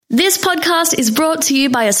This podcast is brought to you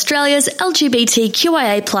by Australia's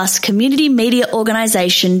LGBTQIA+ community media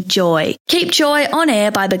organisation, Joy. Keep Joy on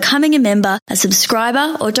air by becoming a member, a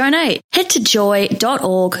subscriber or donate. Head to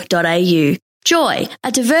joy.org.au. Joy,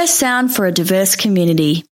 a diverse sound for a diverse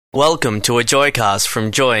community. Welcome to a Joycast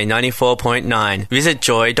from Joy 94.9. Visit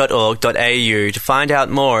joy.org.au to find out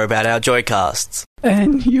more about our Joycasts.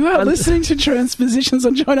 And you are listening to Transpositions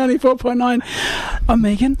on Joy 94.9. I'm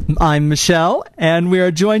Megan. I'm Michelle, and we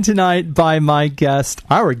are joined tonight by our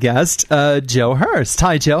guest, Jo Hurst.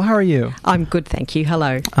 Hi, Jo. How are you? I'm good, thank you.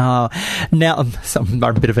 Hello. Now,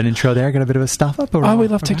 a bit of an intro there. Got a bit of a stuff up. Oh, we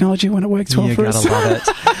love technology when it works well for us. You gotta love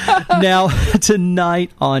it. Now,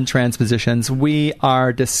 tonight on Transpositions, we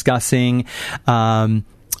are discussing...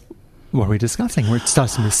 what are we discussing? We're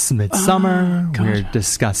discussing Midsummer. We're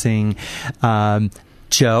discussing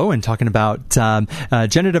Jo and talking about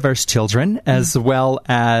gender-diverse children as well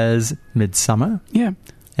as Midsummer. Yeah.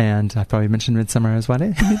 And I probably mentioned Midsummer as well.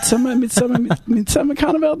 Midsummer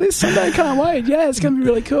Carnival this Sunday. Can't wait. Yeah, it's going to be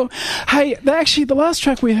really cool. Hey, the last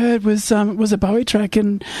track we heard was a Bowie track,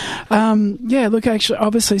 and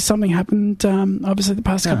obviously something happened. Obviously, the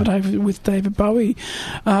past couple of days with David Bowie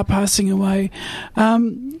passing away.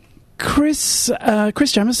 Chris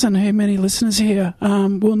Jamieson, who many listeners here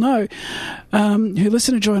will know, who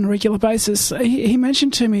listen to Joy on a regular basis, he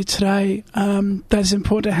mentioned to me today that it's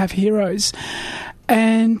important to have heroes.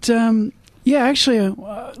 And, sort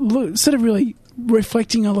of really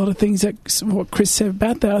reflecting a lot of things that what Chris said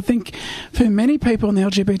about that. I think for many people in the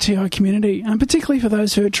LGBTI community, and particularly for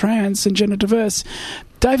those who are trans and gender diverse,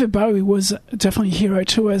 David Bowie was definitely a hero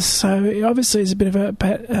to us. So it obviously is a bit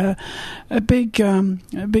of a big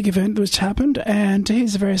event which happened, and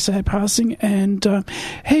he's a very sad passing, and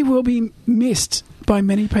he will be missed by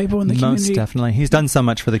many people in the community. Most definitely. He's done so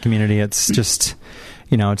much for the community. It's just...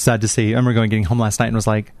 it's sad to see. I remember getting home last night and was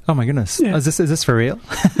like, "Oh my goodness, is this for real?"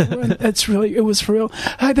 It was for real.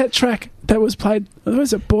 Hey, that track that was played,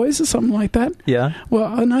 was it Boys or something like that? Yeah. Well,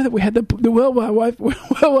 I know that we had the Worldwide Wife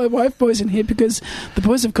Boys in here because the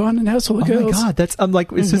boys have gone and now it's all the girls. Oh my God, that's as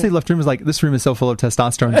soon as they left the room, it was like, this room is so full of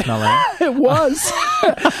testosterone smelling. It was.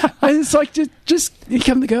 And it's like, just here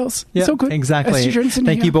come the girls. Yeah, it's all good. Exactly.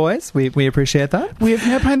 Thank you, boys. We appreciate that. We have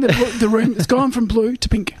now painted the room. It's gone from blue to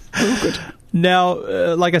pink. All good. Now,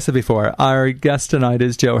 like I said before, our guest tonight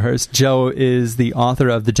is Jo Hurst. Jo is the author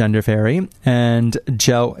of The Gender Fairy, and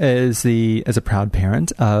Jo is a proud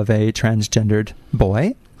parent of a transgendered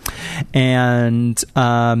boy. And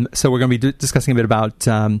so we're going to be discussing a bit about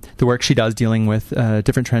the work she does dealing with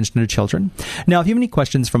different transgender children. Now, if you have any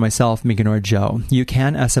questions for myself, Megan, or Jo, you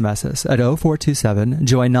can SMS us at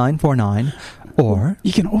 0427-JOY949, or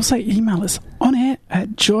you can also email us on air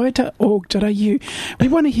at joy.org.au. We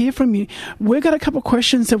want to hear from you. We've got a couple of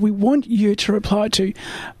questions that we want you to reply to.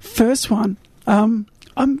 First one, I'm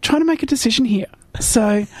trying to make a decision here.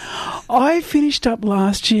 So I finished up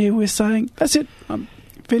last year with saying, that's it, I'm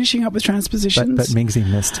finishing up with Transpositions. But Migsy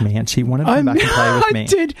missed me and she wanted to come back and play with me.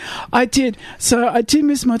 I did. So I did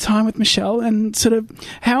miss my time with Michelle and sort of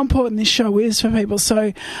how important this show is for people.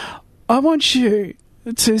 So I want you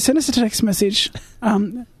to send us a text message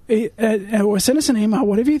or send us an email,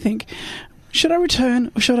 whatever you think. Should I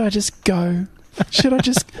return or should I just go? Should I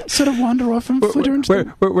just sort of wander off and flitter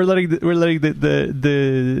into we're letting the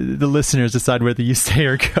listeners decide whether you stay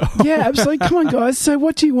or go. Yeah, absolutely. Come on, guys. So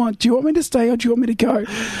what do you want? Do you want me to stay or do you want me to go?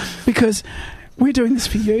 Because we're doing this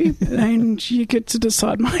for you and you get to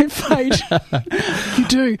decide my fate. You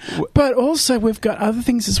do. But also we've got other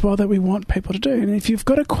things as well that we want people to do. And if you've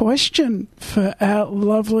got a question for our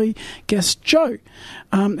lovely guest Jo,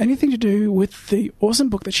 anything to do with the awesome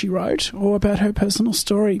book that she wrote or about her personal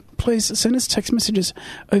story, please send us text messages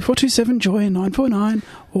 0427-JOY949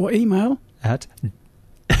 or email at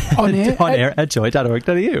on-air at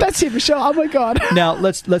joy.org.au. That's it, Michelle. Oh my God. Now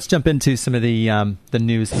let's jump into some of the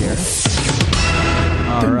news here.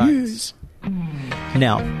 News.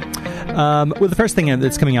 Now, the first thing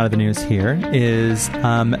that's coming out of the news here is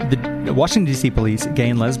the Washington, D.C. Police Gay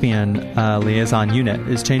and Lesbian Liaison Unit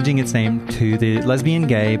is changing its name to the Lesbian,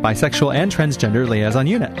 Gay, Bisexual, and Transgender Liaison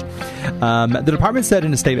Unit. The department said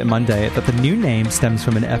in a statement Monday that the new name stems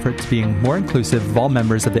from an effort to be more inclusive of all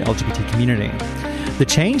members of the LGBT community. The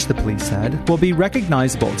change, the police said, will be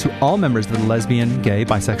recognizable to all members of the lesbian, gay,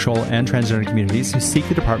 bisexual, and transgender communities who seek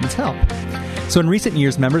the department's help. So in recent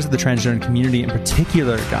years, members of the transgender community in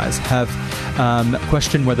particular, guys, have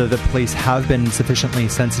questioned whether the police have been sufficiently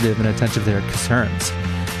sensitive and attentive to their concerns.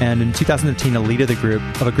 And in 2015, a leader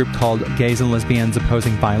of a group called Gays and Lesbians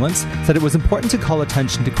Opposing Violence said it was important to call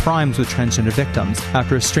attention to crimes with transgender victims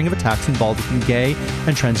after a string of attacks involving gay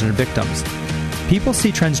and transgender victims. people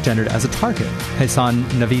see transgendered as a target. Hassan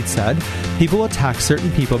Naveed said, people attack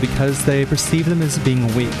certain people because they perceive them as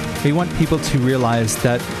being weak. We want people to realize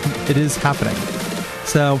that it is happening.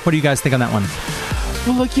 So what do you guys think on that one?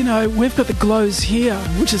 Well, look, we've got the GLOWs here,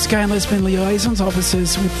 which is Gay and Lesbian Liaisons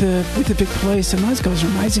Officers with the Vic Police, and those guys are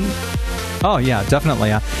amazing. Oh, yeah,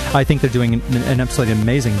 definitely. I think they're doing an absolutely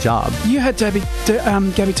amazing job. You had Gabby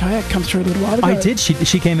Tayak come through a little while ago. I did.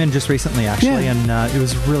 She came in just recently, actually, and it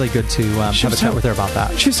was really good to have a chat with her about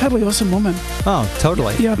that. She's a totally awesome woman. Oh,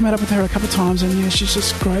 totally. Yeah, I've met up with her a couple of times, and she's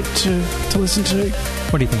just great to listen to.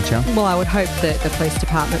 What do you think, Joe? Well, I would hope that the police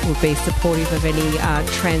department would be supportive of any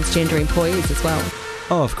transgender employees as well.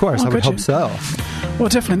 Oh, of course. I would hope so. Well,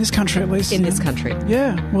 definitely in this country, at least. In this country.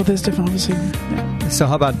 Yeah. Well, there's definitely obviously. Yeah. So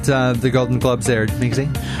how about the Golden Globes there, Migsy?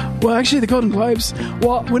 Well, actually, the Golden Globes.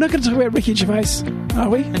 Well, we're not going to talk about Ricky Gervais, are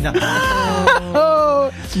we? No.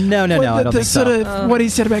 Oh. No, I don't think so. The sort of what he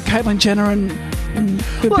said about Caitlyn Jenner and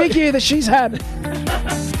the big year that she's had.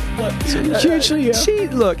 Hugely.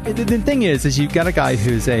 Look, the thing is you've got a guy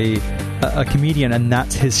who's a comedian, and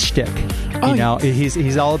that's his shtick.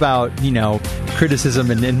 He's all about criticism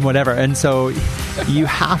and whatever, and so you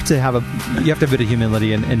have to have a bit of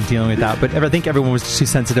humility in dealing with that. But I think everyone was too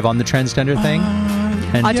sensitive on the transgender thing.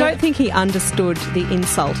 I don't think he understood the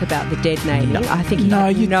insult about the dead naming. No. I think he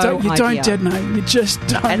had you no don't idea. dead name. You just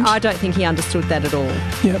don't. And I don't think he understood that at all.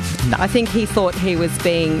 Yep. No. I think he thought he was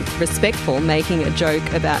being respectful, making a joke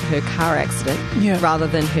about her car accident rather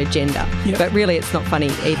than her gender. Yep. But really, it's not funny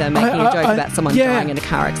either, making a joke about someone dying in a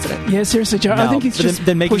car accident. Yeah, seriously, Joe. No, I think it's just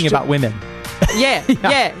then making it about women. Yeah.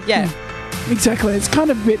 Exactly. It's kind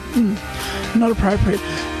of a bit not appropriate.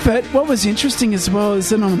 But what was interesting as well is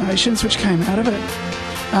the nominations which came out of it.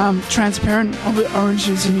 Transparent, Orange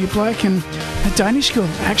is the New Black, and a Danish Girl.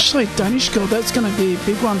 Actually, Danish Girl, that's going to be a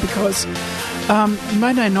big one because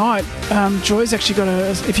Monday night, Joy's actually got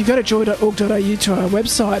if you go to joy.org.au to our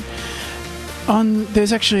website,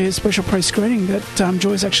 there's actually a special pre-screening that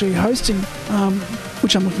Joy's actually hosting,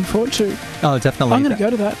 which I'm looking forward to. Oh, definitely. I'm going to go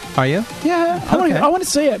to that. Are you? Yeah, I want to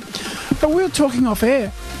see it. But we were talking off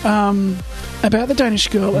air about the Danish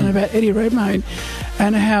Girl and about Eddie Redmayne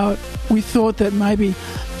and how we thought that maybe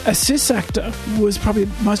a cis actor was probably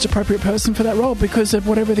the most appropriate person for that role because of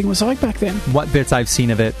what everything was like back then. What bits I've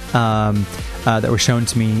seen of it that were shown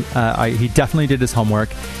to me, he definitely did his homework,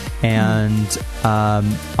 and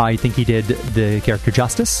I think he did the character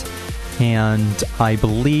justice. And I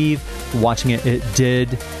believe watching it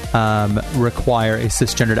did require a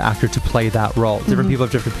cisgendered actor to play that role. Different people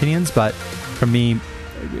have different opinions, but for me,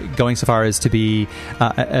 going so far as to be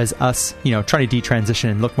as us, trying to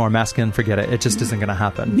detransition and look more masculine, forget it. It just isn't going to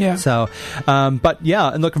happen. Yeah. So, but yeah,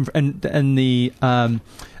 and look, and the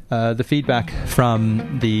feedback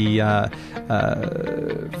from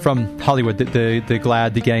from Hollywood, the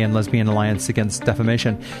GLAAD, the Gay and Lesbian Alliance Against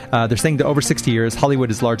Defamation, they're saying that over 60 years, Hollywood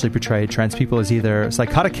has largely portrayed trans people as either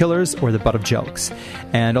psychotic killers or the butt of jokes.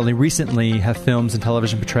 And only recently have films and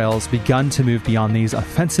television portrayals begun to move beyond these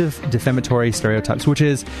offensive, defamatory stereotypes, which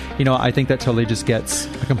is, I think that totally just gets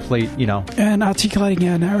a complete, And articulating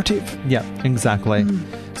our narrative. Yeah, exactly.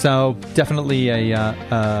 So definitely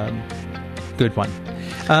a good one.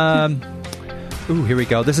 Here we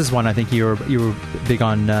go. This is one I think you were big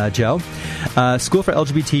on, Joe. School for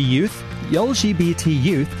LGBT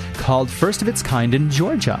youth called first of its kind in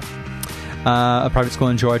Georgia. A private school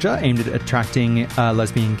in Georgia aimed at attracting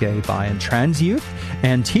lesbian, gay, bi, and trans youth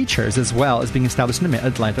and teachers, as well as being established in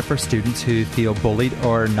Atlanta for students who feel bullied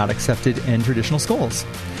or not accepted in traditional schools.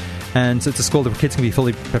 And so it's a school where kids can be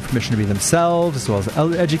fully have permission to be themselves, as well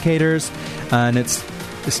as educators, and it's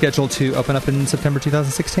scheduled to open up in September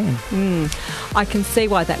 2016. I can see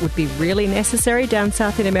why that would be really necessary down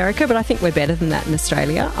south in America, but I think we're better than that in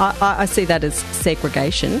Australia. I see that as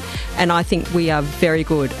segregation, and I think we are very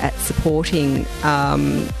good at supporting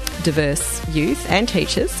diverse youth and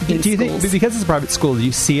teachers in schools. Do you think, because it's a private school, do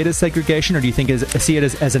you see it as segregation, or do you see it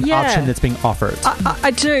as an option that's being offered?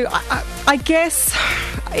 I do. I guess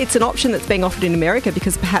it's an option that's being offered in America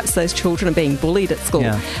because perhaps those children are being bullied at school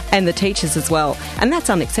and the teachers as well. And that's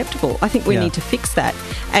unacceptable. I think we need to fix that.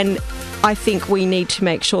 And I think we need to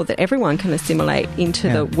make sure that everyone can assimilate into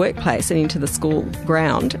the workplace and into the school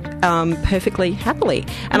ground perfectly happily.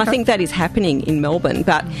 And I think that is happening in Melbourne,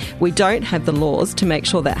 but we don't have the laws to make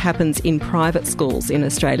sure that happens in private schools in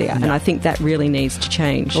Australia. And I think that really needs to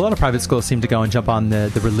change. A lot of private schools seem to go and jump on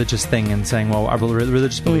the religious thing and saying, well, our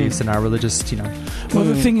religious beliefs and our religious, Well,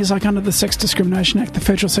 the thing is, like under the Sex Discrimination Act, the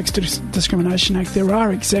Federal Sex Discrimination Act, there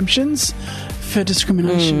are exemptions for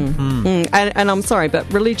discrimination. And I'm sorry,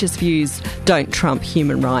 but religious views don't trump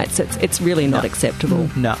human rights. It's really not acceptable.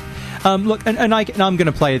 No. Look, and I'm going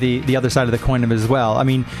to play the other side of the coin of it as well. I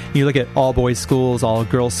mean, you look at all boys schools, all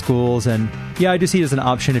girls schools, and I do see it as an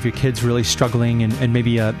option if your kid's really struggling and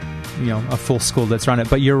maybe a full school that's run it.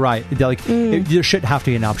 But you're right. There should have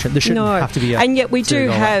to be an option. There shouldn't have to be and yet we do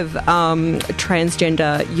have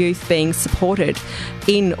transgender youth being supported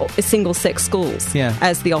in single-sex schools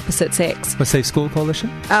as the opposite sex. The Safe School Coalition?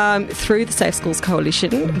 Through the Safe Schools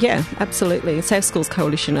Coalition, yeah, absolutely. The Safe Schools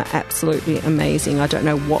Coalition are absolutely amazing. I don't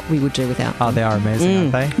know what we would do without them. Oh, they are amazing,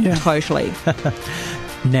 aren't they? Yeah. Totally.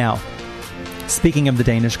 Now, speaking of the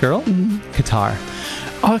Danish girl, Qatar.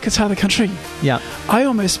 Oh, Qatar, the country. Yeah. I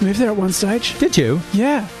almost moved there at one stage. Did you?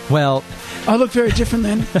 Yeah. Well, I look very different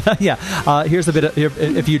then. Yeah. Here's a bit of,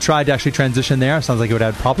 if you tried to actually transition there, it sounds like it would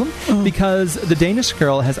have a problem because the Danish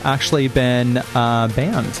girl has actually been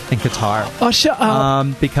banned in Qatar. Oh, shut up.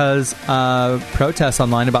 Because protests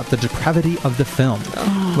online about the depravity of the film,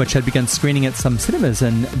 which had begun screening at some cinemas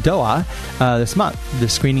in Doha this month. The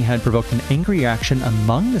screening had provoked an angry reaction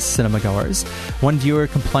among the cinema goers. One viewer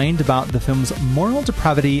complained about the film's moral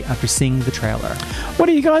depravity after seeing the trailer. What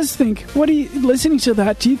do you guys think? Listening to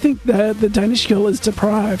that, do you think the Danish girl is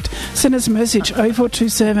deprived? Send us a message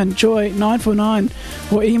 0427 joy 949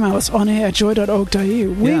 or email us on air at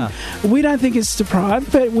joy.org.au. We don't think it's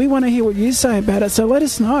deprived, but we want to hear what you say about it, so let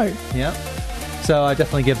us know. Yeah. So I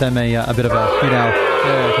definitely give them a bit of a,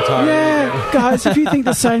 Qatar. Yeah, guys, if you think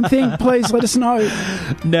the same thing, please let us know.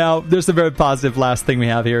 Now, there's a very positive last thing we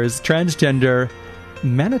have here is transgender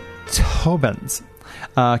Manitobans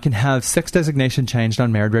can have sex designation changed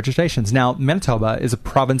on marriage registrations. Now, Manitoba is a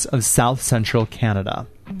province of south central Canada.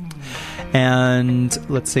 And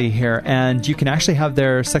let's see here. And you can actually have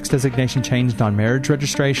their sex designation changed on marriage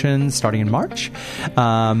registrations starting in March.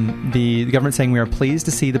 The government saying we are pleased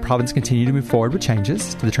to see the province continue to move forward with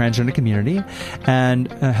changes to the transgender community and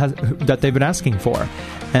that they've been asking for.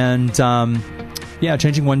 And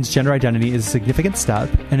changing one's gender identity is a significant step,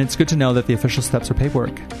 and it's good to know that the official steps or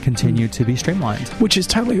paperwork continue to be streamlined. Which is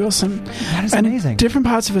totally awesome. That is amazing. Different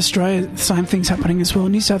parts of Australia, the same thing's happening as well.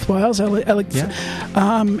 New South Wales,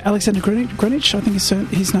 Alexander Greenwich, I think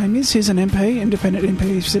his name is. He's an MP, independent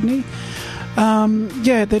MP of Sydney.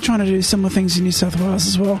 They're trying to do similar things in New South Wales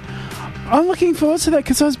as well. I'm looking forward to that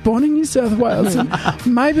because I was born in New South Wales. And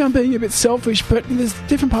maybe I'm being a bit selfish, but there's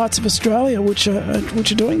different parts of Australia which are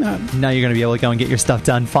doing that. Now you're going to be able to go and get your stuff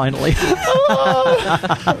done finally.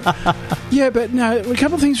 Yeah, but no, a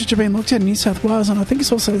couple of things which have been looked at in New South Wales, and I think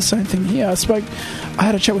it's also the same thing here. I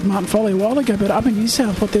had a chat with Martin Foley a while ago, but up in New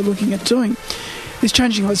South, what they're looking at doing is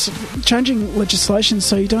changing legislation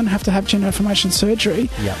so you don't have to have gender affirmation surgery.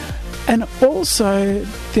 Yep. And also,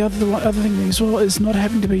 the other thing as well is not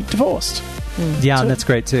having to be divorced. Yeah, so, and that's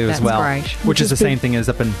great too as well. Great. Which is the same thing as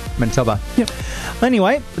up in Manitoba. Yep.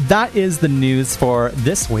 Anyway, that is the news for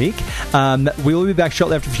this week. We will be back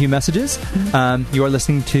shortly after a few messages. You are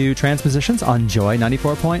listening to Transpositions on Joy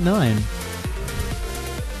 94.9.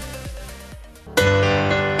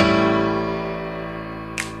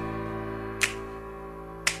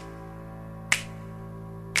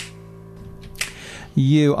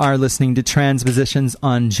 You are listening to Transpositions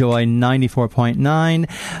on Joy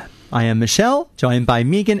 94.9. I am Michelle, joined by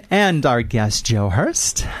Megan and our guest, Joe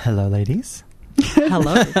Hurst. Hello, ladies.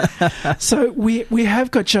 Hello. So we have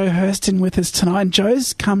got Joe Hurst in with us tonight, and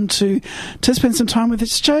Joe's come to spend some time with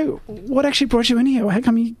us. Joe, what actually brought you in here? How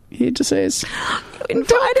come you here to see us? You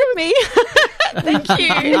invited me. Thank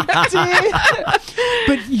you.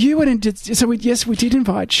 But you went and did... So, we did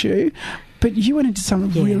invite you, but you went and did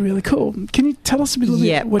something really, really cool. Can you tell us a little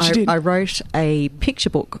bit what you did? I wrote a picture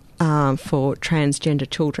book for transgender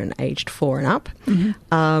children aged 4 and up.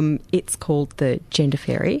 Mm-hmm. It's called The Gender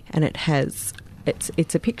Fairy, and it's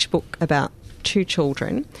a picture book about 2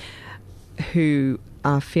 children who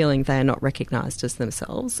are feeling they are not recognised as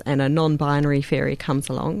themselves, and a non-binary fairy comes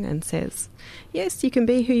along and says, yes, you can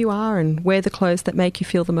be who you are and wear the clothes that make you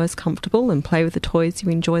feel the most comfortable and play with the toys you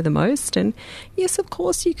enjoy the most, and yes, of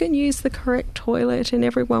course, you can use the correct toilet and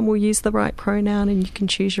everyone will use the right pronoun and you can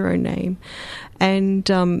choose your own name. And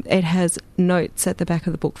it has notes at the back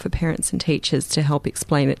of the book for parents and teachers to help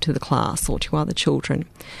explain it to the class or to other children.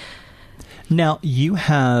 Now, you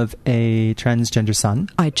have a transgender son.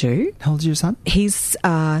 I do. How old is your son? He's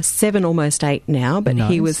 7, almost 8 now, but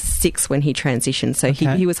nice. He was 6 when he transitioned, so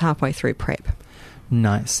he was halfway through prep.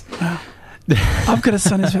 Nice. I've got a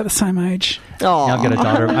son who's about the same age. Oh, yeah, I've got a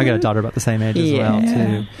daughter about the same age as well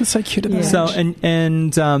too. That's so cute of that. So,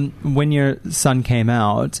 and when your son came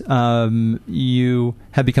out, you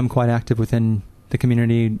had become quite active within the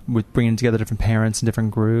community with bringing together different parents and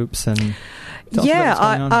different groups and.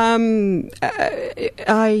 I'm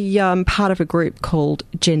part of a group called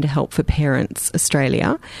Gender Help for Parents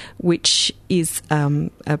Australia, which is a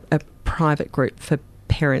private group for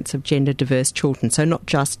parents of gender diverse children. So not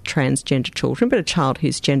just transgender children, but a child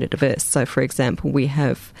who's gender diverse. So, for example, we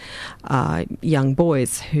have young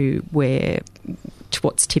boys who wear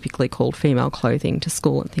what's typically called female clothing to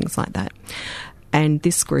school and things like that. And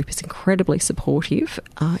this group is incredibly supportive.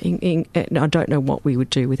 And I don't know what we would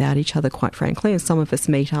do without each other, quite frankly. And some of us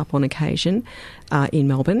meet up on occasion in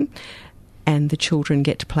Melbourne, and the children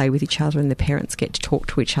get to play with each other and the parents get to talk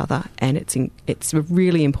to each other. And it's a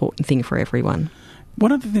really important thing for everyone.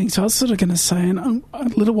 One of the things I was sort of going to say, and a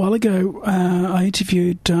little while ago, I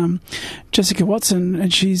interviewed Jessica Watson,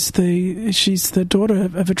 and she's the daughter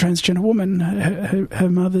of a transgender woman. Her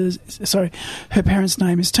parents'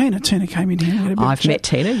 name is Tina. Tina came in here. I've met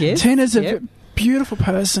Tina. Yes, Tina's a beautiful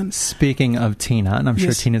person. Speaking of Tina, and I'm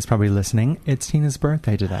sure Tina's probably listening. It's Tina's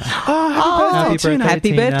birthday today.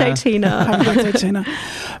 Happy birthday, Tina! Happy birthday, Tina!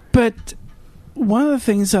 But one of the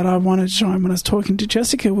things that I wanted to try when I was talking to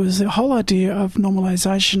Jessica was the whole idea of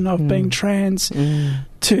normalisation of being trans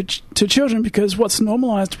to children, because what's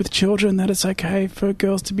normalised with children, that it's okay for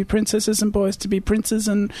girls to be princesses and boys to be princes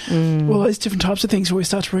and all those different types of things where we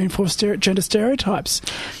start to reinforce gender stereotypes.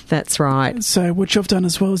 That's right. So what you've done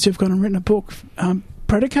as well is you've gone and written a book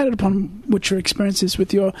predicated upon what your experience is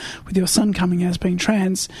with your son coming as being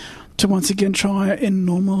trans, to once again try and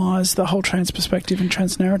normalise the whole trans perspective and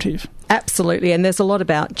trans narrative. Absolutely, and there's a lot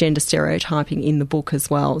about gender stereotyping in the book as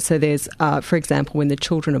well. So there's, for example, when the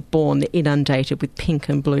children are born, they're inundated with pink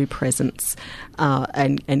and blue presents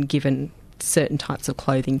and given certain types of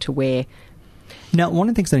clothing to wear. Now, one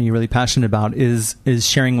of the things that you're really passionate about is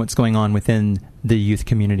sharing what's going on within the youth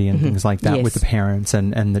community and things like that with the parents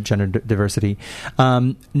and the gender diversity.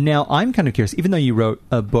 Now, I'm kind of curious, even though you wrote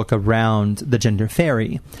a book around the gender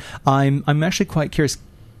fairy, I'm actually quite curious,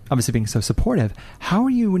 obviously being so supportive, how are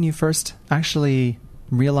you when you first actually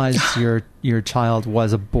realized your child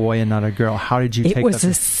was a boy and not a girl? How did you take that? It was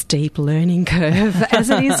a steep learning curve, as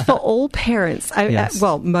it is for all parents.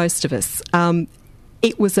 Well, most of us.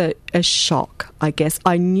 It was a shock, I guess.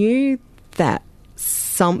 I knew that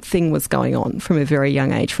something was going on from a very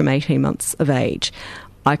young age, from 18 months of age.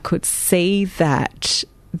 I could see that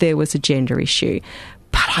there was a gender issue,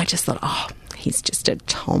 but I just thought, he's just a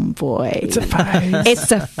tomboy. It's a phase.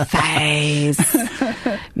 It's a phase.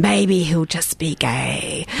 Maybe he'll just be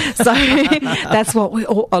gay. So that's what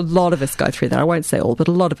a lot of us go through that. I won't say all, but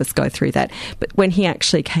a lot of us go through that. But when he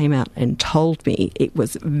actually came out and told me, it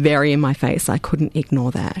was very in my face. I couldn't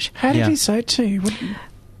ignore that. How did he say it to you?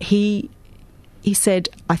 He said,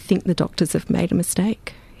 I think the doctors have made a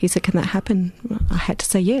mistake. He said, can that happen? I had to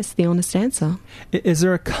say yes, the honest answer. Is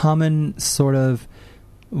there a common sort of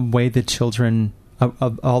way that children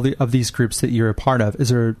of these groups that you're a part of, is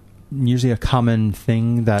there usually a common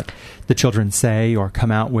thing that the children say or come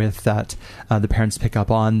out with that the parents pick up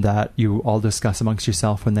on that you all discuss amongst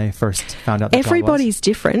yourself when they first found out? Everybody's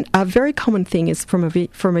different. A very common thing is from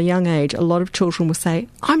a young age, a lot of children will say,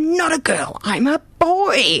 I'm not a girl, I'm a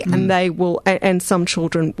boy. And they will, and some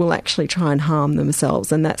children will actually try and harm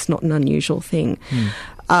themselves, and that's not an unusual thing.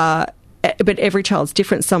 But every child's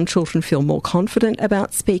different. Some children feel more confident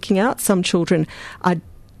about speaking out. Some children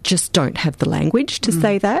just don't have the language to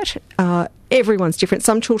say that. Everyone's different.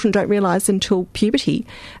 Some children don't realise until puberty,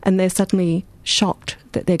 and they're suddenly shocked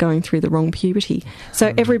that they're going through the wrong puberty.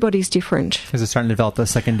 So everybody's different. Because they're starting to develop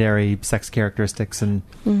those secondary sex characteristics. And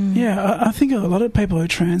yeah, I think a lot of people who are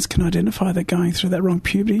trans can identify that going through that wrong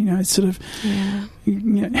puberty. You know, it's sort of,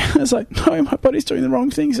 it's like, no, my body's doing the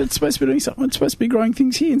wrong things. It's supposed to be doing something. It's supposed to be growing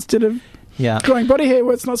things here instead of growing body hair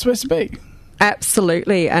where it's not supposed to be.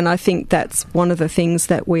 Absolutely, and I think that's one of the things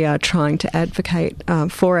that we are trying to advocate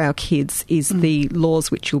for our kids is the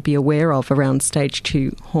laws which you'll be aware of around stage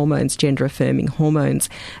 2 hormones, gender-affirming hormones.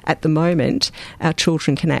 At the moment, our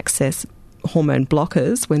children can access hormone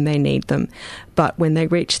blockers when they need them, but when they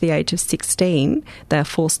reach the age of 16, they are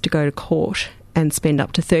forced to go to court and spend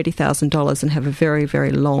up to $30,000 and have a very,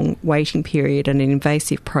 very long waiting period and an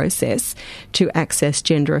invasive process to access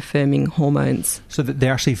gender-affirming hormones. So that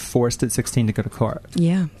they're actually forced at 16 to go to court?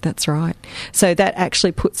 Yeah, that's right. So that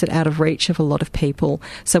actually puts it out of reach of a lot of people.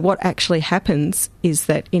 So what actually happens is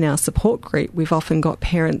that in our support group, we've often got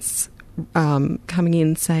parents coming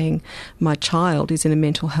in saying, my child is in a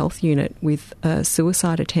mental health unit with a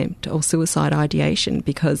suicide attempt or suicide ideation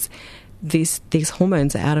because these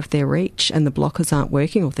hormones are out of their reach and the blockers aren't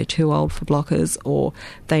working, or they're too old for blockers, or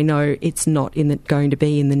they know it's not going to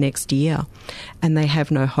be in the next year, and they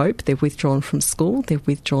have no hope. They're withdrawn from school. They're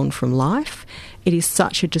withdrawn from life. It is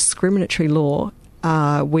such a discriminatory law.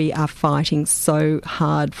 We are fighting so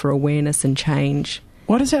hard for awareness and change.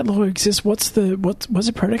 Why does that law exist? What's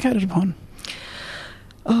it predicated upon?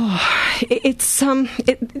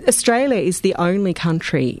 Australia is the only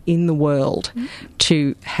country in the world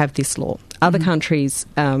to have this law. Other countries,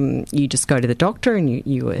 you just go to the doctor and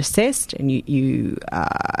you are assessed and you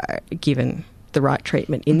are given the right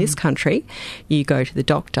treatment. In this country, you go to the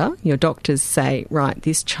doctor. Your doctors say, right,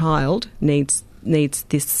 this child needs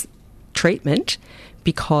this treatment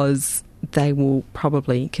because they will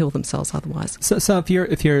probably kill themselves otherwise. So if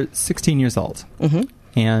you're 16 years old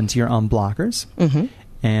and you're on blockers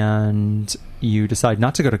and you decide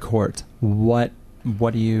not to go to court, what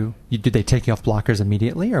do they take you off blockers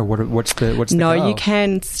immediately, or what's the No, go? You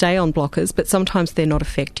can stay on blockers, but sometimes they're not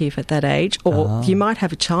effective at that age. Or you might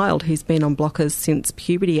have a child who's been on blockers since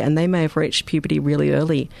puberty, and they may have reached puberty really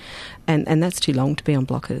early, and that's too long to be on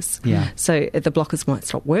blockers. Yeah. So the blockers might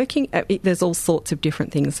stop working. There's all sorts of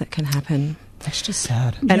different things that can happen. That's just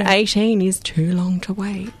sad. And 18 is too long to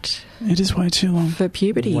wait. It is way too long for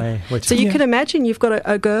puberty. Way too so you can imagine you've got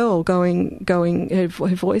a girl going. Her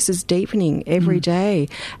voice is deepening every day,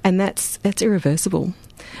 and that's irreversible.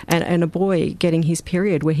 And a boy getting his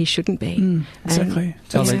period where he shouldn't be. Exactly.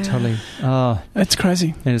 Totally. Oh, it's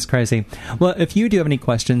crazy. It is crazy. Well, if you do have any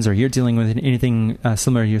questions, or you're dealing with anything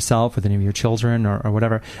similar yourself with any of your children or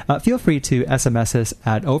whatever, feel free to SMS us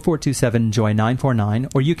at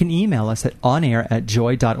 0427-JOY-949, or you can email us at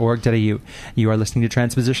onair@joy.org.au. You are listening to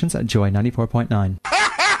Transpositions at Joy 94.9.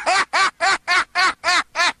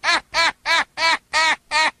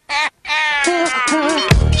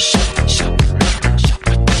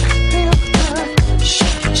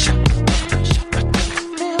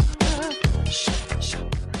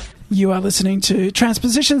 You are listening to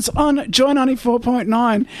Transpositions on Joy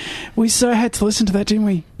 94.9. We so had to listen to that, didn't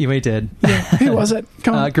we? Yeah, we did. Yeah. Who was it?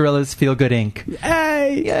 Come on. Gorillaz, Feel Good Inc.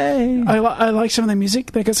 Hey! Yay! I like some of their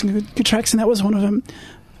music. They got some good tracks, and that was one of them.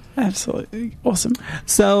 Absolutely awesome.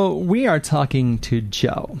 So we are talking to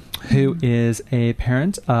Joe, who is a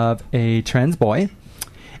parent of a trans boy.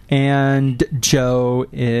 And Joe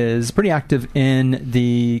is pretty active in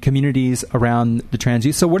the communities around the trans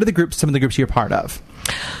youth. So what are some of the groups you're part of?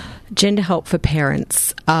 Gender Help for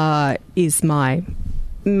Parents is my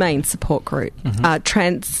main support group.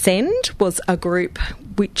 Transcend was a group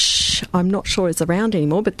which I'm not sure is around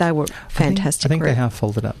anymore, but they were fantastic. I think group. They have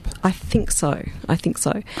folded up. I think so.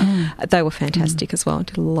 They were fantastic as well.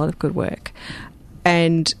 Did a lot of good work.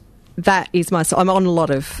 And that is I'm on a lot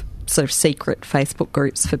of sort of secret Facebook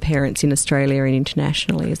groups for parents in Australia and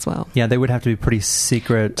internationally as well. Yeah, they would have to be pretty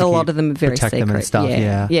secret. A lot of them are very protect secret. Them and stuff.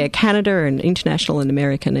 Yeah, Canada and international and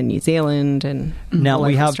American and New Zealand and now all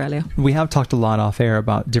over Australia. We have talked a lot off air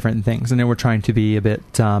about different things, and then we're trying to be a bit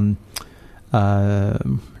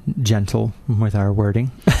gentle with our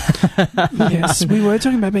wording. Yes, we were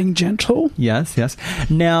talking about being gentle. Yes.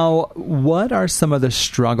 Now, what are some of the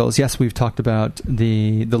struggles? Yes, we've talked about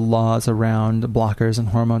the laws around blockers and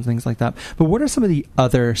hormones and things like that. But what are some of the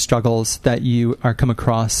other struggles that you are come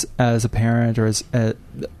across as a parent or as a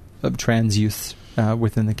trans youth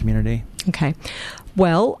within the community? Okay.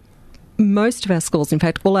 Well, most of our schools, in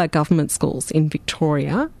fact, all our government schools in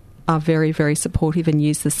Victoria are very, very supportive and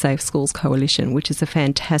use the Safe Schools Coalition, which is a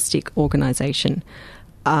fantastic organisation.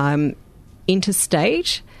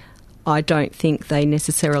 Interstate, I don't think they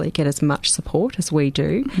necessarily get as much support as we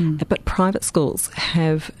do, but private schools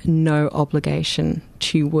have no obligation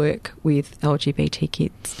to work with LGBT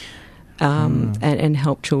kids and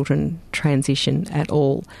help children transition at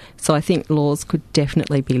all. So I think laws could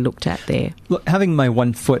definitely be looked at there. Look, having my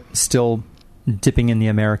one foot still dipping in the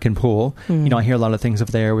American pool, I hear a lot of things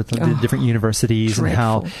over there with the different universities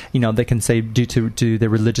dreadful. And how they can say due to their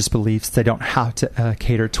religious beliefs they don't have to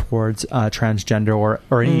cater towards transgender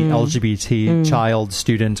or any LGBT child,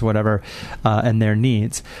 student, whatever, and their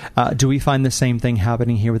needs. Do we find the same thing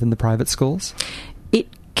happening here within the private schools? It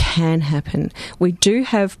can happen. We do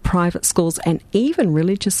have private schools and even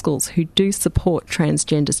religious schools who do support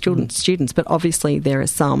transgender students, but obviously there are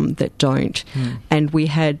some that don't. And we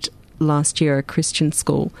had last year a Christian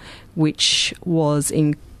school which was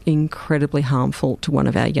incredibly harmful to one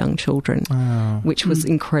of our young children, which was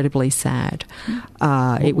incredibly sad.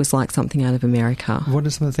 It was like something out of America. What are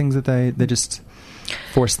some of the things that they just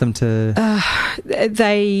forced them to...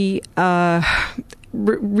 They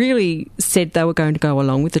really said they were going to go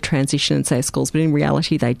along with the transition and safe schools, but in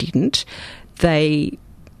reality they didn't. They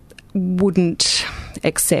wouldn't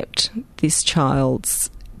accept this child's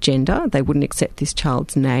gender. They wouldn't accept this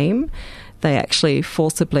child's name. They actually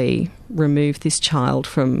forcibly removed this child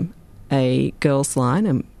from a girls' line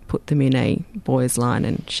and put them in a boys' line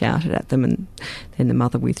and shouted at them, and then the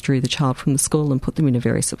mother withdrew the child from the school and put them in a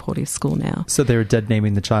very supportive school now. So they were dead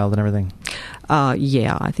naming the child and everything?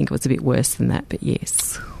 Yeah, I think it was a bit worse than that, but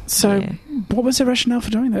yes. So what was the rationale for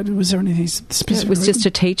doing that? Was there anything specific? It was just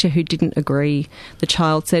a teacher who didn't agree. The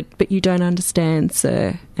child said, "But you don't understand,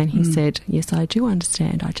 sir." And he said, "Yes, I do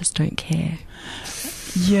understand. I just don't care."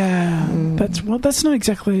 Yeah, that's not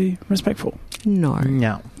exactly respectful. No.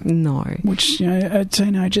 Which,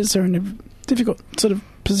 teenagers are in a difficult sort of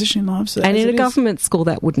position in lives. And in a government school,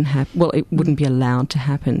 that wouldn't happen. Well, it wouldn't be allowed to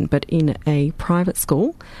happen. But in a private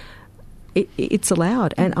school, it's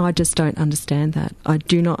allowed. And I just don't understand that. I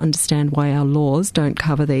do not understand why our laws don't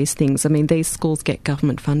cover these things. I mean, these schools get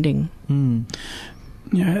government funding.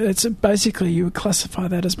 Yeah, it's basically you would classify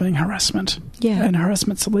that as being harassment. Yeah, and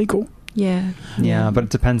harassment's illegal. Yeah, but it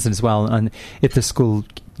depends as well on if the school,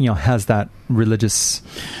 has that religious.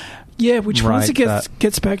 Yeah, which once again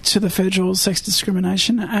gets back to the Federal Sex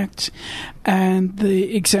Discrimination Act and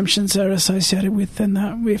the exemptions that are associated with, and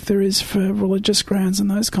that if there is for religious grounds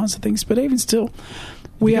and those kinds of things. But even still,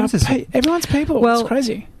 everyone's people. Well, it's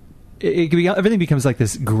crazy. Everything becomes like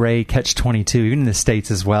this grey catch-22, even in the States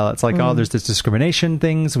as well. It's like, there's this discrimination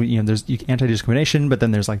things, there's anti-discrimination, but then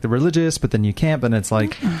there's like the religious, but then you can't, and it's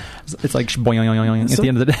like boing, at the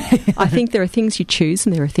end of the day. I think there are things you choose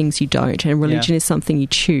and there are things you don't, and religion is something you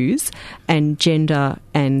choose, and gender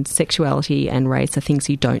and sexuality and race are things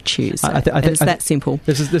you don't choose. It's that simple.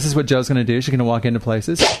 This is what Jo's going to do. She's going to walk into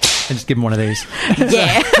places and just give him one of these.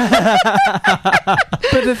 Yeah.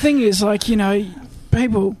 But the thing is,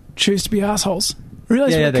 people choose to be assholes.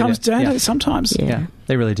 Really, what it comes down to sometimes. Yeah,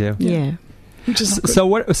 they really do. Yeah. So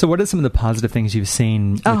what are some of the positive things you've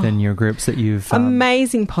seen within your groups that you've...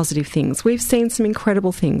 Amazing positive things. We've seen some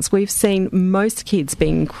incredible things. We've seen most kids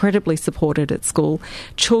being incredibly supported at school.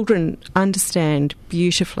 Children understand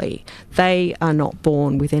beautifully. They are not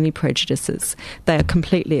born with any prejudices. They are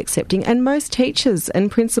completely accepting. And most teachers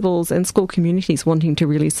and principals and school communities wanting to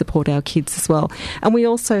really support our kids as well. And we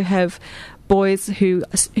also have boys who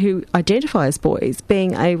identify as boys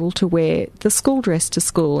being able to wear the school dress to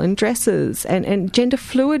school and dresses, and gender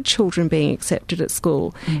fluid children being accepted at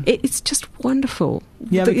school. It's just wonderful.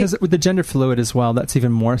 Yeah, because with the gender fluid as well, that's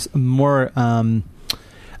even more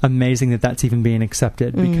amazing that's even being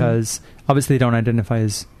accepted, because obviously they don't identify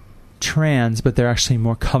as trans, but they're actually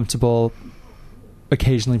more comfortable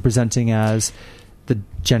occasionally presenting as the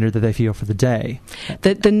gender that they feel for the day.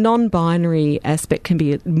 The non-binary aspect can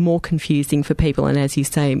be more confusing for people, and as you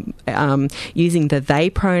say, using the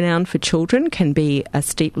they pronoun for children can be a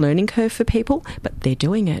steep learning curve for people, but they're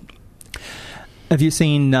doing it. Have you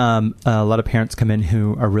seen a lot of parents come in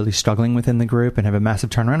who are really struggling within the group and have a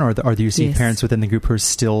massive turnaround, or do you see parents within the group who are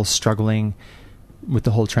still struggling with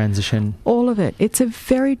the whole transition? All of it. It's a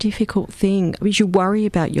very difficult thing, because you worry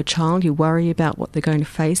about your child, you worry about what they're going to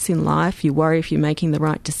face in life, you worry if you're making the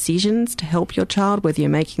right decisions to help your child, whether you're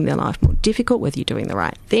making their life more difficult, whether you're doing the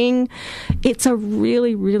right thing. It's a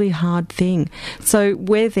really, really hard thing. So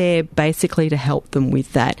we're there basically to help them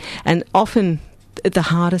with that. And often the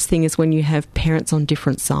hardest thing is when you have parents on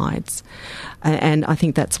different sides. And I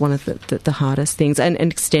think that's one of the hardest things. And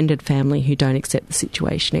extended family who don't accept the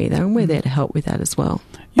situation either. And we're there to help with that as well.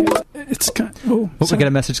 Yeah, we get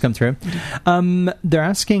a message come through. They're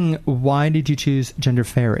asking, why did you choose gender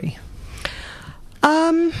fairy?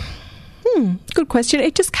 Good question.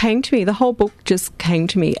 It just came to me. The whole book just came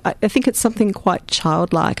to me. I think it's something quite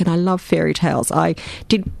childlike, and I love fairy tales. I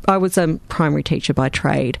was a primary teacher by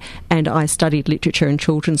trade, and I studied literature and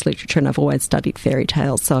children's literature, and I've always studied fairy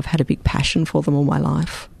tales, so I've had a big passion for them all my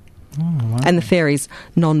life. Oh, wow. And the fairy's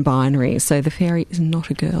non-binary, so the fairy is not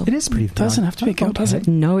a girl. It is pretty. It doesn't have to be a girl, does it?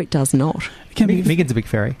 No, it does not. Megan's a big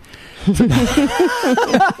fairy. Yes,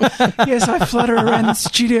 I flutter around the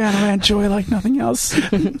studio and around Joy like nothing else.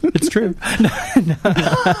 It's true. No.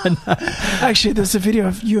 Actually, there's a video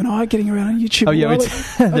of you and I getting around on YouTube. Oh, yeah,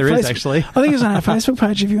 there is actually. I think it's on our Facebook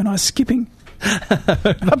page of you and I skipping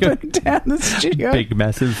up and down the studio. Big,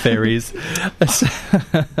 massive fairies.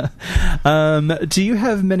 Do you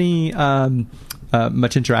have many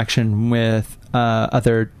much interaction with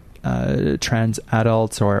other trans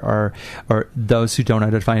adults or those who don't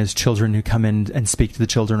identify as children who come in and speak to the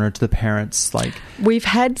children or to the parents? Like, we've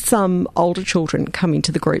had some older children come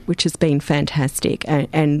into the group, which has been fantastic,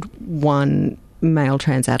 and one male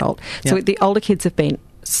trans adult. So the older kids have been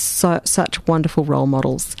such wonderful role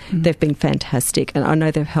models. They've been fantastic, and I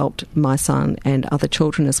know they've helped my son and other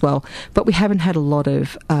children as well. But we haven't had a lot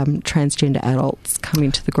of transgender adults come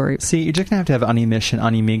into the group. See, you're just going to have Annie Mish and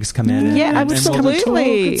Annie Meigs come in. Yeah,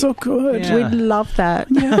 absolutely. It's all good. Yeah. We'd love that.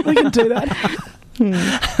 Yeah, we can do that.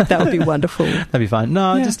 That would be wonderful. That'd be fun.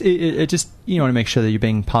 No, Yeah. it just you want to make sure that you're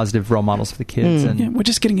being positive role models for the kids. And Yeah, we're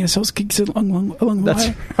just getting ourselves gigs along the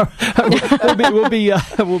way.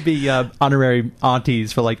 we'll be honorary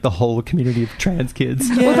aunties for like the whole community of trans kids.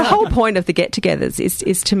 Well, the whole point of the get-togethers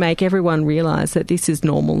is to make everyone realise that this is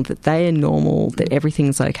normal, that they are normal, that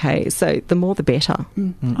everything's okay. So the more the better.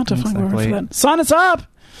 I'll definitely work for exactly. that. Sign us up!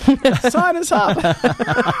 Sign us up!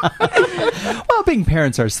 Well, being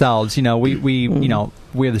parents ourselves, we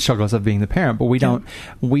have the struggles of being the parent, but we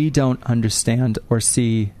don't understand or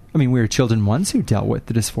see. I mean, we were children once who dealt with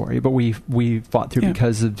the dysphoria, but we fought through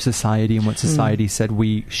because of society and what society said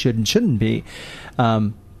we should and shouldn't be.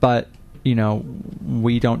 But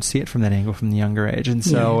we don't see it from that angle from the younger age, and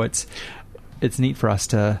so it's neat for us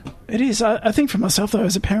to. It is. I think for myself though,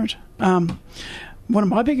 as a parent. One of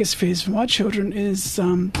my biggest fears for my children is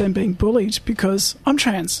them being bullied because I'm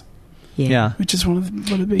trans. Yeah. Which is one of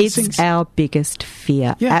the biggest things. It's our biggest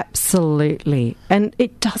fear. Yeah. Absolutely. And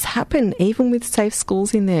it does happen, even with safe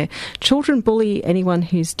schools in there. Children bully anyone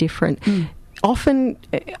who's different. Often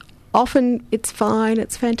it's fine,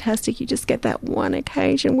 it's fantastic. You just get that one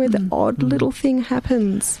occasion where the odd little thing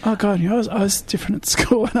happens. Oh, God, I was different at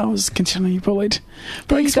school and I was continually bullied.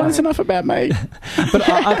 But it explains enough about me.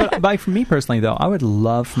 But for me personally, though, I would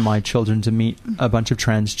love for my children to meet a bunch of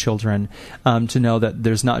trans children, to know that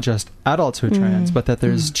there's not just adults who are trans, but that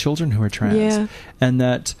there's children who are trans. And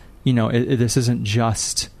that, this isn't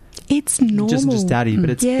just... It's normal. Just daddy, but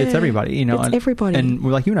it's everybody, It's everybody. And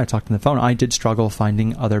like you and I talked on the phone, I did struggle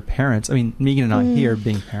finding other parents. I mean, Megan and I here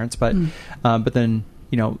being parents, but then,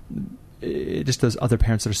 it just those other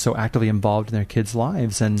parents that are so actively involved in their kids'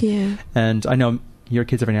 lives. And I know your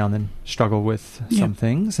kids every now and then struggle with some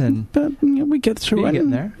things, but we get through it.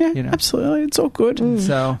 Getting there, absolutely, it's all good.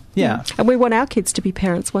 So and we want our kids to be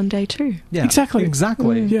parents one day too. Yeah, exactly.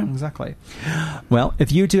 Well,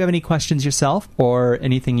 if you do have any questions yourself or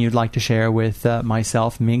anything you'd like to share with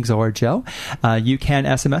myself, Meigs, or Joe, you can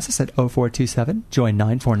SMS us at 0427 joy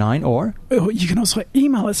 949, or you can also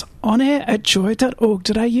email us on air at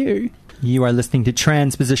joy.org.au. You are listening to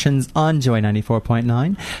Transpositions on Joy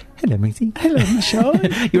 94.9. Hello, Meigsy. Hello, Michelle.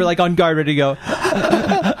 You were like on guard, ready to go.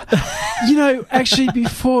 Actually,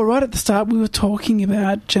 before, right at the start, we were talking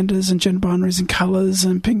about genders and gender binaries and colours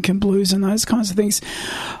and pink and blues and those kinds of things.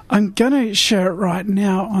 I'm going to share it right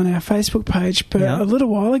now on our Facebook page, but a little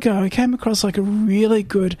while ago, I came across like a really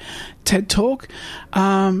good TED Talk.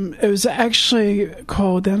 It was actually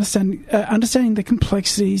called Understanding the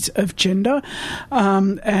Complexities of Gender,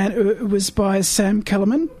 and it was by Sam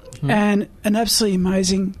Kellerman. And an absolutely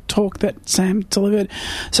amazing talk that Sam delivered.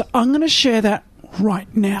 So I'm going to share that right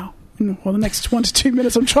now. The next 1 to 2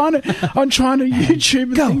 minutes. I'm trying to YouTube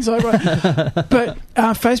and things like that. But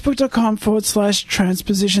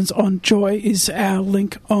facebook.com/transpositions on Joy is our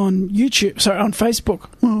link on YouTube. Sorry, on Facebook.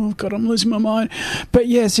 Oh God, I'm losing my mind. But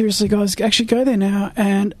yeah, seriously, guys, actually go there now.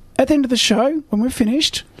 And at the end of the show, when we're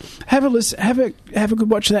finished, have a listen, have a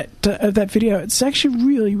good watch of that video. It's actually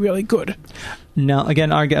really, really good. Now,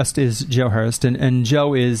 again, our guest is Joe Hurst, and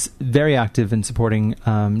Joe is very active in supporting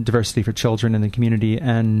diversity for children in the community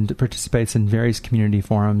and participates in various community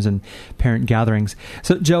forums and parent gatherings.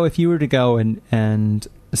 So, Joe, if you were to go and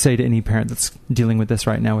say to any parent that's dealing with this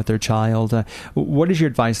right now with their child, what is your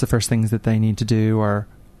advice, the first things that they need to do,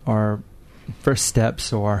 or first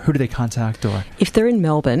steps, or who do they contact? Or if they're in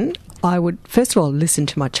Melbourne, I would first of all listen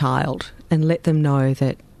to my child and let them know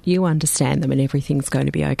that you understand them and everything's going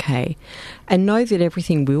to be okay, and know that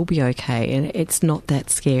everything will be okay and it's not that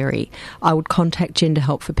scary. I would contact Gender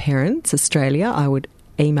Help for Parents Australia. I would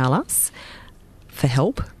email us for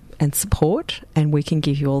help and support, and we can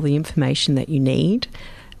give you all the information that you need.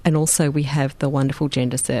 And also we have the wonderful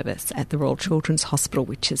gender service at the Royal Children's Hospital,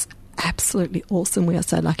 which is absolutely awesome. We are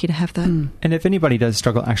so lucky to have that. And if anybody does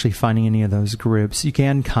struggle actually finding any of those groups, you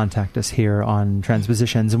can contact us here on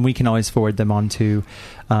Transpositions, and we can always forward them on to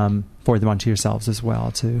yourselves as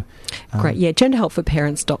well. Great, yeah,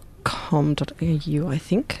 genderhelpforparents.com.au, I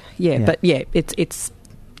think. But it's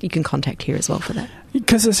you can contact here as well for that.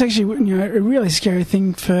 Because it's actually a really scary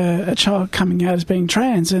thing for a child coming out as being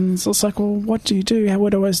trans, and it's also like, well, what do you do?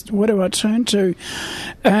 What do I turn to?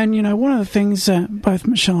 And one of the things that both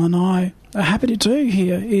Michelle and I are happy to do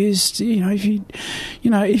here is,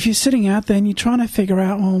 if you're sitting out there and you're trying to figure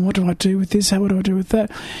out, what do I do with this? What do I do with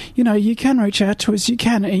that? You can reach out to us. You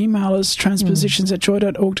can email us,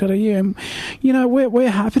 transpositions@joy.org.au, and we're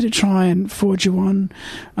happy to try and forge you on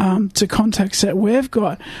to contacts that we've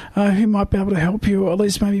got who might be able to help you, or at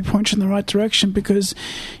least maybe point you in the right direction, because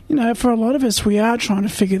for a lot of us, we are trying to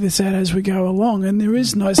figure this out as we go along, and there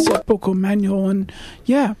is no set book or manual. And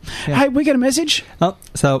hey, we get a message.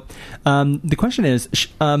 The question is,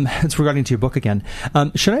 it's regarding to your book again.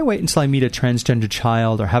 Should I wait until I meet a transgender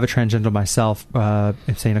child or have a transgender myself,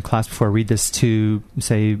 say in a class, before I read this to,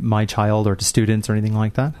 say, my child or to students or anything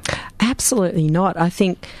like that? Absolutely not. I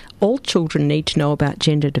think all children need to know about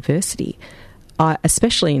gender diversity,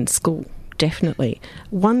 especially in school. Definitely.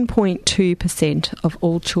 1.2% of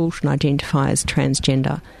all children identify as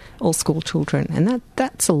transgender, all school children, and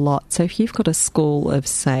that's a lot. So if you've got a school of,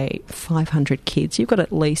 say, 500 kids, you've got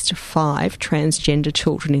at least 5 transgender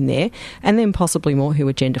children in there, and then possibly more who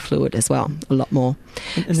are gender fluid as well, a lot more.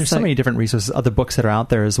 And there's so many different resources, other books that are out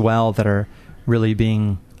there as well that are really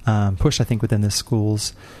being pushed, I think, within the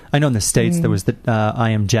schools. I know in the States there was the I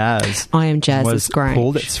Am Jazz. I Am Jazz is great.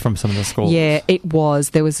 Pulled it from some of the schools. Yeah, it was.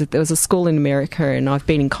 There was a school in America, and I've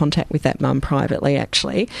been in contact with that mum privately,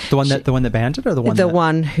 actually. The one that banned it, or the one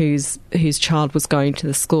one whose child was going to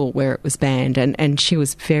the school where it was banned, and she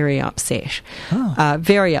was very upset.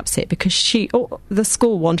 Very upset because the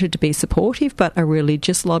school wanted to be supportive, but a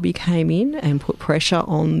religious lobby came in and put pressure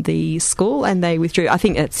on the school, and they withdrew. I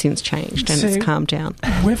think that's since changed and it's calmed down.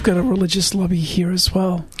 We've got a religious lobby here as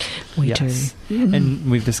well. We do. Mm-hmm. And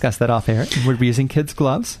we've discussed that off air. We're using kids'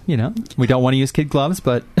 gloves, We don't want to use kid gloves,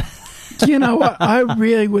 but... You know what? I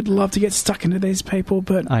really would love to get stuck into these people,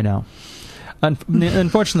 but... I know.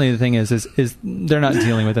 Unfortunately, the thing is they're not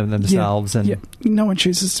dealing with it themselves. And no one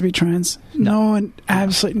chooses to be trans.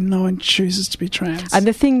 Absolutely no one chooses to be trans. And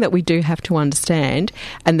the thing that we do have to understand,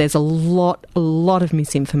 and there's a lot of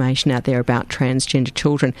misinformation out there about transgender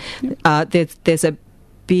children. There's a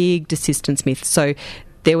big desistance myth. So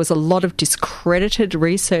there was a lot of discredited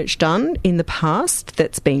research done in the past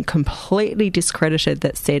that's been completely discredited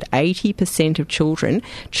that said 80% of children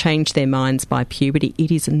change their minds by puberty.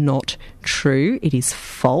 It is not true. It is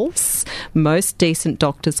false. Most decent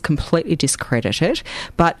doctors completely discredit it,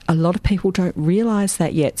 but a lot of people don't realise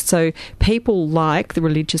that yet. So people like the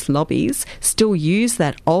religious lobbies still use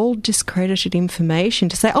that old discredited information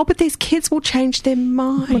to say, but these kids will change their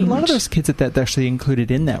mind. But a lot of those kids that actually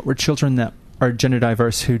included in that were children that are gender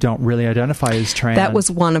diverse who don't really identify as trans. That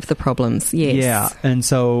was one of the problems, yes. Yeah, and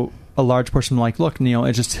so a large portion are like, look,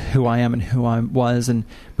 it's just who I am and who I was,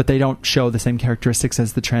 but they don't show the same characteristics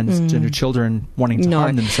as the transgender children wanting to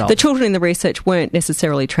harm themselves. The children in the research weren't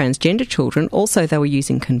necessarily transgender children. Also, they were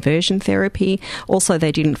using conversion therapy. Also,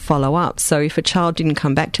 they didn't follow up. So if a child didn't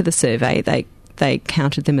come back to the survey, they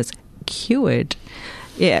counted them as cured.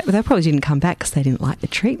 Yeah, they probably didn't come back because they didn't like the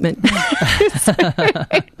treatment.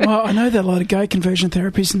 Well, I know that a lot of gay conversion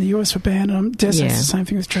therapies in the US were banned. I guess it's the same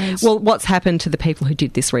thing with trans. Well, what's happened to the people who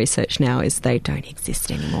did this research now is they don't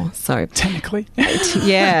exist anymore. So technically,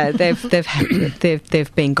 they've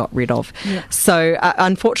been got rid of. Yeah. So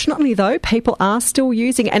unfortunately, though, people are still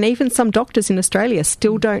using, and even some doctors in Australia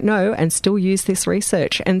still don't know and still use this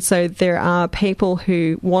research. And so there are people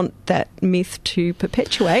who want that myth to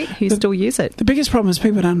perpetuate who still use it. The biggest problem is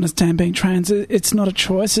people don't understand being trans. It's not a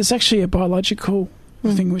choice. It's actually a biological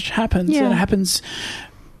thing which happens. Yeah. And it happens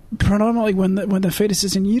predominantly when the fetus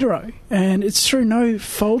is in utero. And it's through no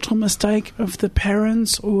fault or mistake of the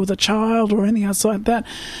parents or the child or anything else like that.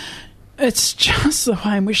 It's just the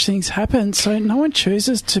way in which things happen. So no one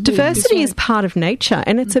chooses to be. Diversity is part of nature,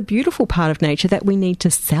 and it's a beautiful part of nature that we need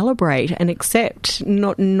to celebrate and accept,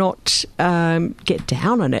 not get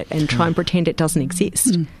down on it and try and pretend it doesn't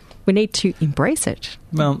exist. We need to embrace it.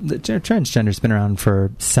 Well, the transgender's been around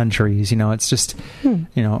for centuries. It's just,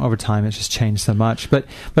 over time it's just changed so much. But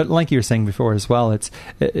like you were saying before as well,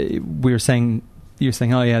 you were saying,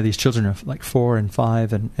 oh yeah, these children are like 4 and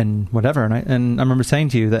 5 and whatever. And I remember saying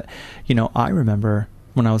to you that, I remember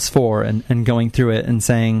when I was 4 and going through it and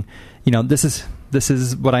saying, this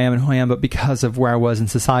is what I am and who I am, but because of where I was in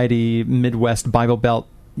society, Midwest, Bible Belt,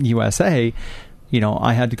 USA,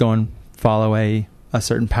 I had to go and follow a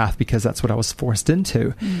certain path because that's what I was forced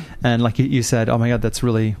into. And like you said, oh my God, that's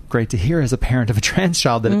really great to hear as a parent of a trans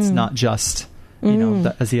child that it's not just,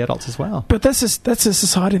 as the adults as well. But that's a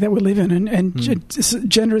society that we live in, and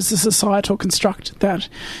gender is a societal construct that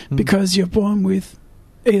because you're born with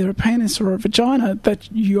either a penis or a vagina,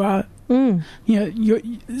 that you are,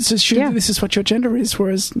 this is what your gender is,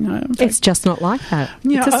 whereas, it's just not like that.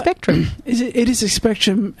 It's a spectrum. It is a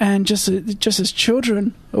spectrum, and just as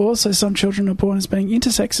children, also some children are born as being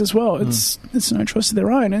intersex as well. It's no choice of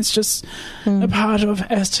their own. It's just a part of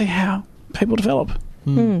as to how people develop.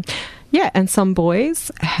 Yeah, and some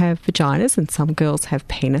boys have vaginas and some girls have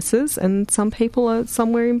penises, and some people are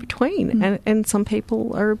somewhere in between, and some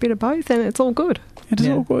people are a bit of both, and it's all good. It is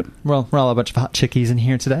all good. Well, we're all a bunch of hot chickies in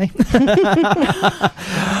here today.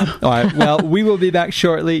 All right, well, we will be back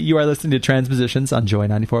shortly. You are listening to Transpositions on Joy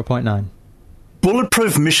 94.9.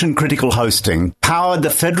 Bulletproof Mission Critical Hosting powered the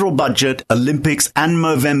federal budget, Olympics and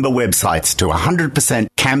Movember websites to 100%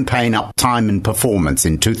 campaign uptime and performance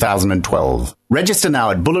in 2012. Register now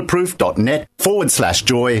at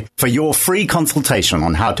bulletproof.net/joy for your free consultation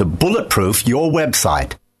on how to bulletproof your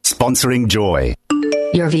website. Sponsoring Joy.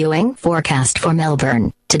 Your viewing forecast for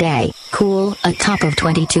Melbourne. Today, cool, a top of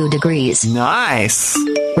 22 degrees. Nice.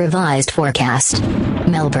 Revised forecast.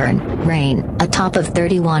 Melbourne, rain, a top of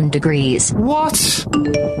 31 degrees. What?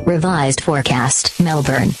 Revised forecast.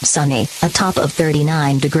 Melbourne, sunny, a top of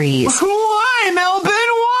 39 degrees. Why, Melbourne?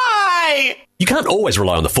 Why? You can't always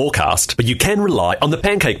rely on the forecast, but you can rely on the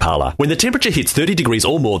Pancake Parlour. When the temperature hits 30 degrees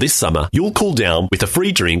or more this summer, you'll cool down with a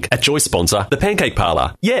free drink at Joy sponsor, the Pancake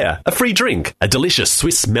Parlour. Yeah, a free drink. A delicious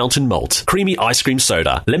Swiss mountain malt, creamy ice cream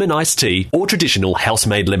soda, lemon iced tea, or traditional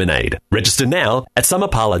house-made lemonade. Register now at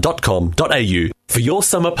summerparlour.com.au for your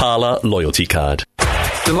Summer Parlour loyalty card.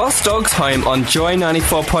 The Lost Dogs Home on Joy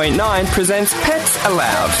 94.9 presents Pets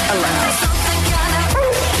Allowed.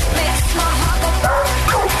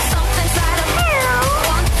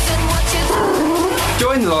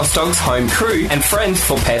 Join the Lost Dogs Home crew and friends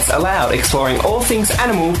for Pets Allowed, exploring all things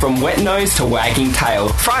animal from wet nose to wagging tail.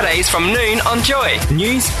 Fridays from noon on Joy.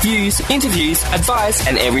 News, views, interviews, advice,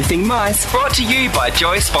 and everything mice. Brought to you by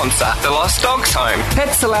Joy sponsor, the Lost Dogs Home.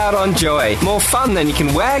 Pets Allowed on Joy. More fun than you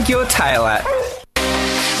can wag your tail at.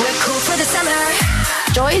 We're cool for the summer.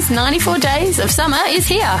 Joy's 94 Days of Summer is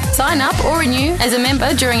here. Sign up or renew as a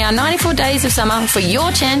member during our 94 Days of Summer for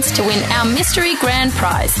your chance to win our mystery grand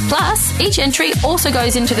prize. Plus, each entry also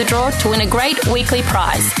goes into the draw to win a great weekly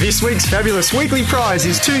prize. This week's fabulous weekly prize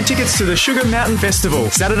is 2 tickets to the Sugar Mountain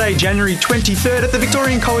Festival, Saturday, January 23rd at the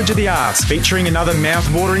Victorian College of the Arts, featuring another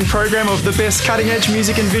mouth-watering program of the best cutting-edge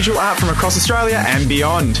music and visual art from across Australia and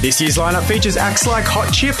beyond. This year's lineup features acts like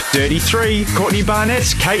Hot Chip, Dirty 3, Courtney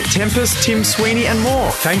Barnett, Kate Tempest, Tim Sweeney and more.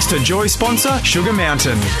 Thanks to Joy sponsor, Sugar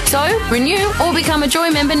Mountain. So, renew or become a Joy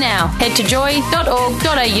member now. Head to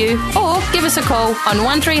joy.org.au or give us a call on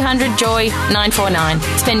 1300 Joy 949.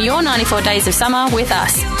 Spend your 94 days of summer with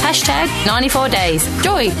us. Hashtag 94 days.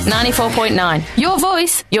 Joy 94.9. Your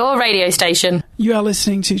voice, your radio station. You are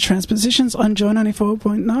listening to Transpositions on Joy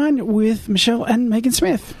 94.9 with Michelle and Megan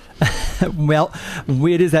Smith. Well,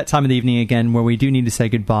 it is that time of the evening again where we do need to say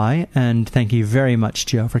goodbye, and thank you very much,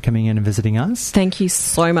 Joe, for coming in and visiting us. Thank you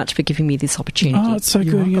so much for giving me this opportunity. Oh, it's so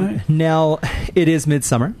good. You know. Now, it is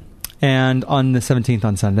midsummer, and on the 17th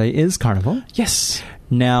on Sunday is Carnival. Yes.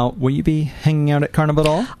 Now, will you be hanging out at Carnival at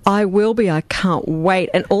all? I will be. I can't wait.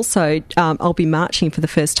 And also, I'll be marching for the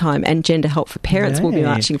first time, and Gender Help for Parents will be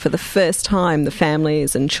marching for the first time. The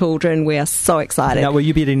families and children, we are so excited. Now, will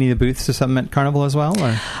you be at any of the booths or something at Carnival as well?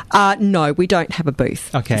 Or? No, we don't have a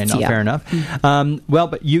booth. Okay, fair enough. Well,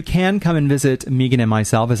 but you can come and visit Megan and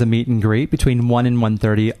myself as a meet and greet between 1 and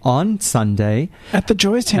 1:30 on Sunday. At the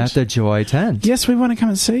Joy Tent. At the Joy Tent. Yes, we want to come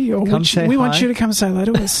and see you. Or we want you to come and say hello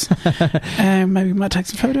to us. And maybe we might take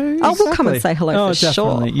some photos. Oh, we'll come and say hello for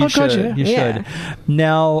definitely. sure. You should. You should.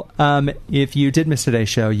 Now, if you did miss today's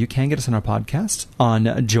show, you can get us on our podcast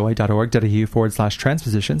on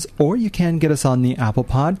joy.org.au/transpositions, or you can get us on the Apple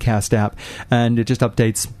Podcast app, and it just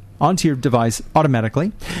updates onto your device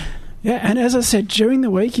automatically. Yeah, and as I said, during the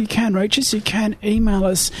week, you can reach us. You can email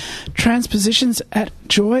us,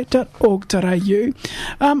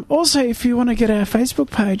 transpositions@joy.org.au. Also, if you want to get our Facebook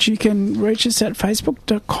page, you can reach us at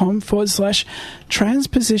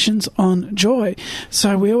facebook.com/transpositions on Joy.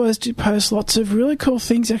 So we always do post lots of really cool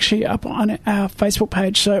things actually up on our Facebook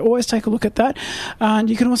page. So always take a look at that. And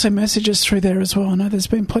you can also message us through there as well. I know there's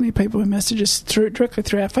been plenty of people who message us directly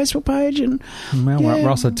through our Facebook page. And we're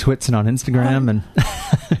also twitsing on Instagram, and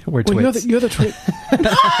we're twits. You're the twit.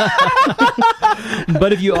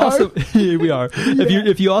 But if you also we are.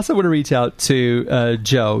 If you also want to reach out to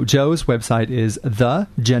Joe's website is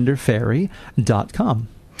thegenderfairy.com.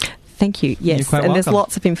 Thank you. Yes, You're quite and there's welcome.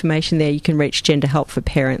 lots of information there. You can reach Gender Help for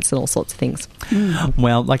Parents and all sorts of things.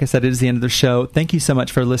 Well, like I said, it is the end of the show. Thank you so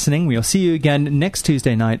much for listening. We'll see you again next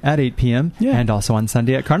Tuesday night at 8 p.m. and also on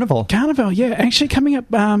Sunday at Carnival. Carnival, yeah. Actually, coming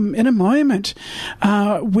up in a moment,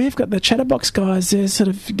 we've got the Chatterbox guys. They're sort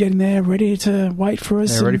of getting there, ready to wait for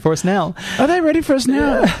us. They're ready for us now. Are they ready for us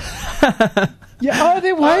now? Yeah.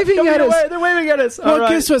 They're waving at us. They're waving at us. Well,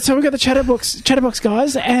 guess what? So we've got the Chatterbox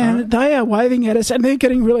guys, and they are waving at us, and they're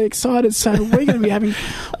getting really excited. So we're going to be having.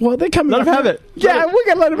 Well, they're coming. Let them have it. Yeah, we're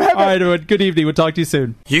going to let them have it. All right, everyone. Good evening. We'll talk to you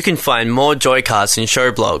soon. You can find more Joycasts and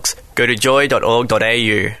show blogs. Go to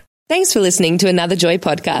joy.org.au. Thanks for listening to another Joy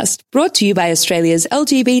podcast, brought to you by Australia's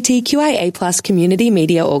LGBTQIA+ community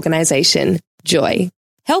media organisation, Joy.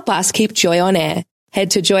 Help us keep Joy on air. Head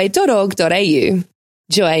to joy.org.au.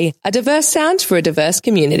 Joy, a diverse sound for a diverse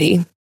community.